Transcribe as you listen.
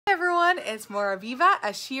Everyone, it's Moraviva,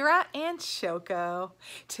 Ashira, and Shoko.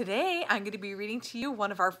 Today I'm going to be reading to you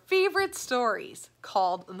one of our favorite stories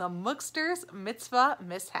called The Mookster's Mitzvah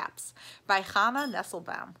Mishaps by Hannah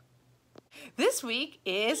Nesselbaum. This week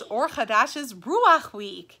is Or Chadash's Ruach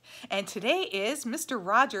Week, and today is Mr.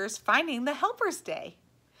 Rogers' Finding the Helper's Day.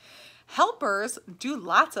 Helpers do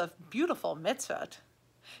lots of beautiful mitzvot,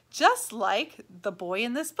 just like the boy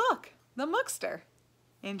in this book, the Mookster.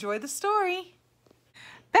 Enjoy the story.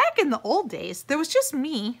 Back in the old days, there was just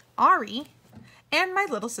me, Ari, and my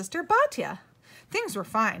little sister, Batya. Things were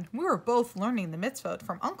fine. We were both learning the mitzvot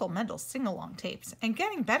from Uncle Mendel's sing-along tapes and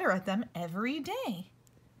getting better at them every day.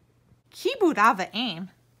 Kibud Av V'Em,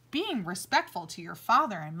 being respectful to your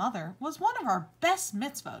father and mother, was one of our best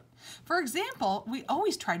mitzvot. For example, we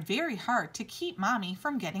always tried very hard to keep Mommy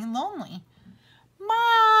from getting lonely.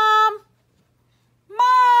 Mom!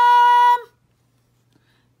 Mom!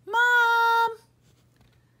 Mom!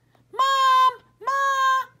 Mom,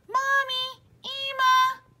 Ma, Mommy,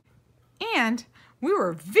 Ema. And we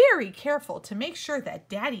were very careful to make sure that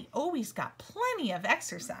Daddy always got plenty of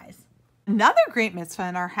exercise. Another great mitzvah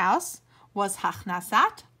in our house was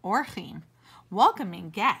Hachnasat Orchim, welcoming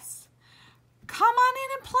guests. Come on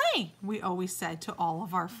in and play, we always said to all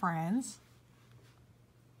of our friends.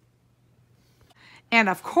 And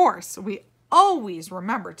of course, we always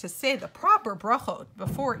remember to say the proper brachot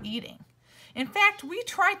before eating. In fact, we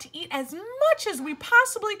tried to eat as much as we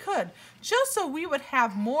possibly could, just so we would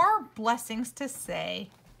have more blessings to say.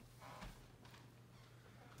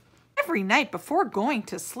 Every night before going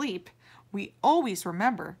to sleep, we always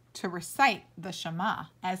remember to recite the Shema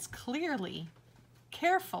as clearly,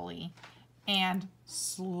 carefully, and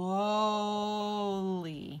slowly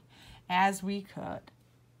as we could.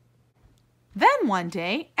 Then one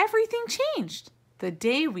day, everything changed. The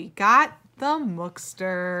day we got the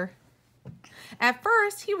Mookster. At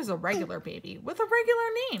first, he was a regular baby with a regular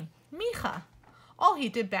name, Micha. All he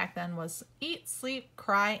did back then was eat, sleep,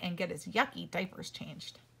 cry, and get his yucky diapers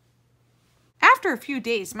changed. After a few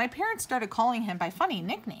days, my parents started calling him by funny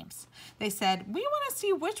nicknames. They said, "We want to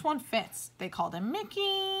see which one fits." They called him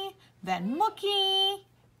Mickey, then Mookie,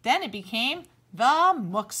 then it became the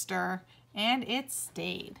Mookster, and it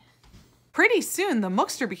stayed. Pretty soon, the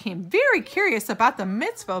Mookster became very curious about the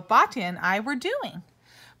mitzvah Batya and I were doing.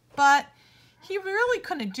 But he really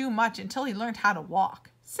couldn't do much until he learned how to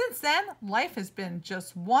walk. Since then, life has been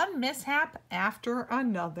just one mishap after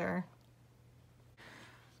another.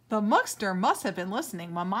 The Mookster must have been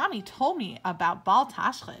listening when Mommy told me about Bal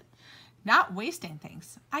Tashchit, not wasting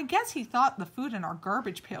things. I guess he thought the food in our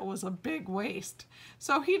garbage pail was a big waste,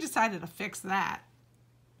 so he decided to fix that.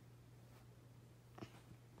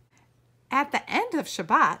 At the end of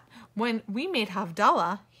Shabbat, when we made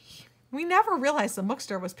Havdalah, we never realized the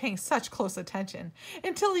Mookster was paying such close attention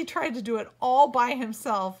until he tried to do it all by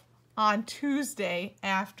himself on Tuesday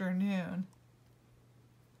afternoon.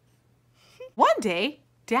 One day,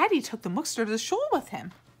 Daddy took the Mookster to the shul with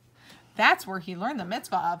him. That's where he learned the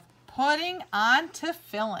mitzvah of putting on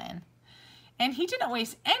tefillin. And he didn't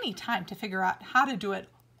waste any time to figure out how to do it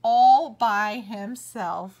all by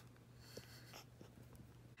himself.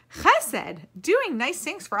 Chesed, doing nice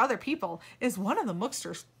things for other people, is one of the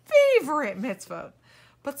Mookster's favorite mitzvot.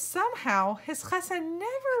 But somehow his chesed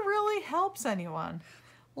never really helps anyone.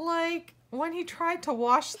 Like when he tried to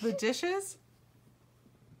wash the dishes.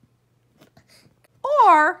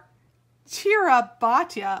 Or cheer up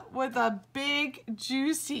Batya with a big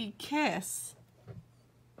juicy kiss.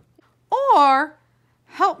 Or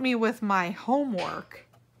help me with my homework.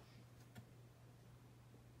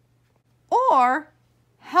 Or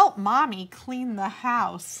help Mommy clean the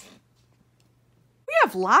house. We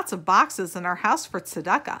have lots of boxes in our house for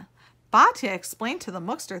tzedakah. Batya explained to the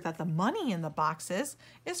Mookster that the money in the boxes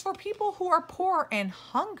is for people who are poor and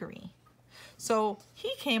hungry. So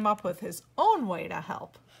he came up with his own way to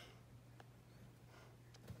help.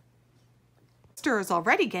 Mookster is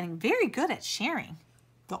already getting very good at sharing.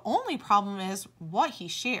 The only problem is what he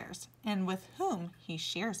shares and with whom he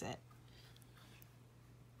shares it.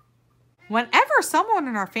 Whenever someone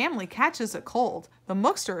in our family catches a cold, the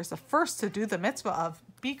Mookster is the first to do the mitzvah of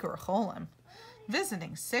Bikur Cholim,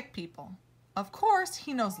 visiting sick people. Of course,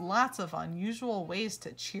 he knows lots of unusual ways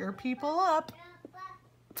to cheer people up.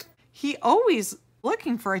 He always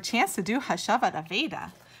looking for a chance to do Hashavat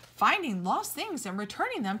Aveda, finding lost things and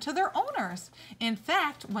returning them to their owners. In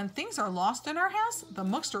fact, when things are lost in our house, the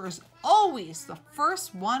Mookster is always the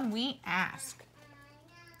first one we ask.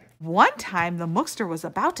 One time, the Mookster was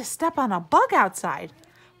about to step on a bug outside,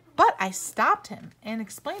 but I stopped him and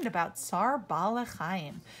explained about Tsar Balei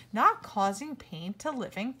Chaim, not causing pain to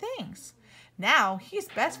living things. Now he's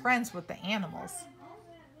best friends with the animals.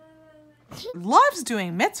 Loves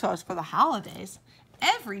doing mitzvahs for the holidays.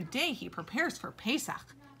 Every day he prepares for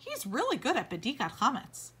Pesach. He's really good at bedikat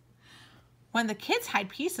chametz. When the kids hide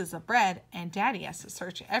pieces of bread, and Daddy has to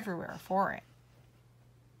search everywhere for it.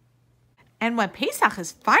 And when Pesach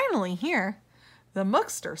is finally here, the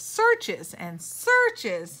Mookster searches and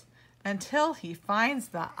searches until he finds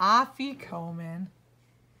the afikomen.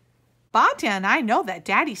 Batya and I know that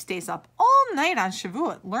Daddy stays up all night on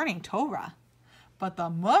Shavuot learning Torah. But the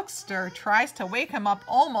Mookster tries to wake him up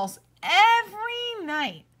almost every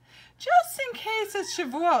night, just in case it's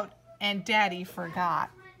Shavuot and Daddy forgot.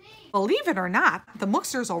 Believe it or not, the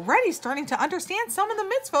Mookster is already starting to understand some of the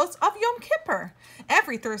mitzvos of Yom Kippur.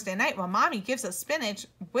 Every Thursday night when Mommy gives us spinach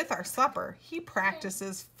with our supper, he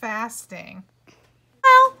practices fasting.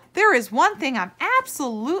 Well, there is one thing I'm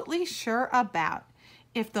absolutely sure about.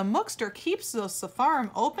 If the Mookster keeps those sefarim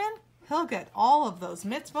open, he'll get all of those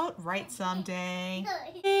mitzvot right someday.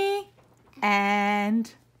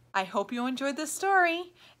 And I hope you enjoyed this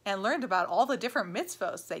story and learned about all the different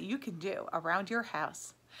mitzvos that you can do around your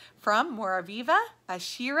house. From Moraviva,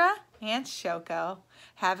 Ashira, and Shoko.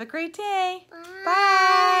 Have a great day. Bye.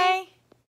 Bye.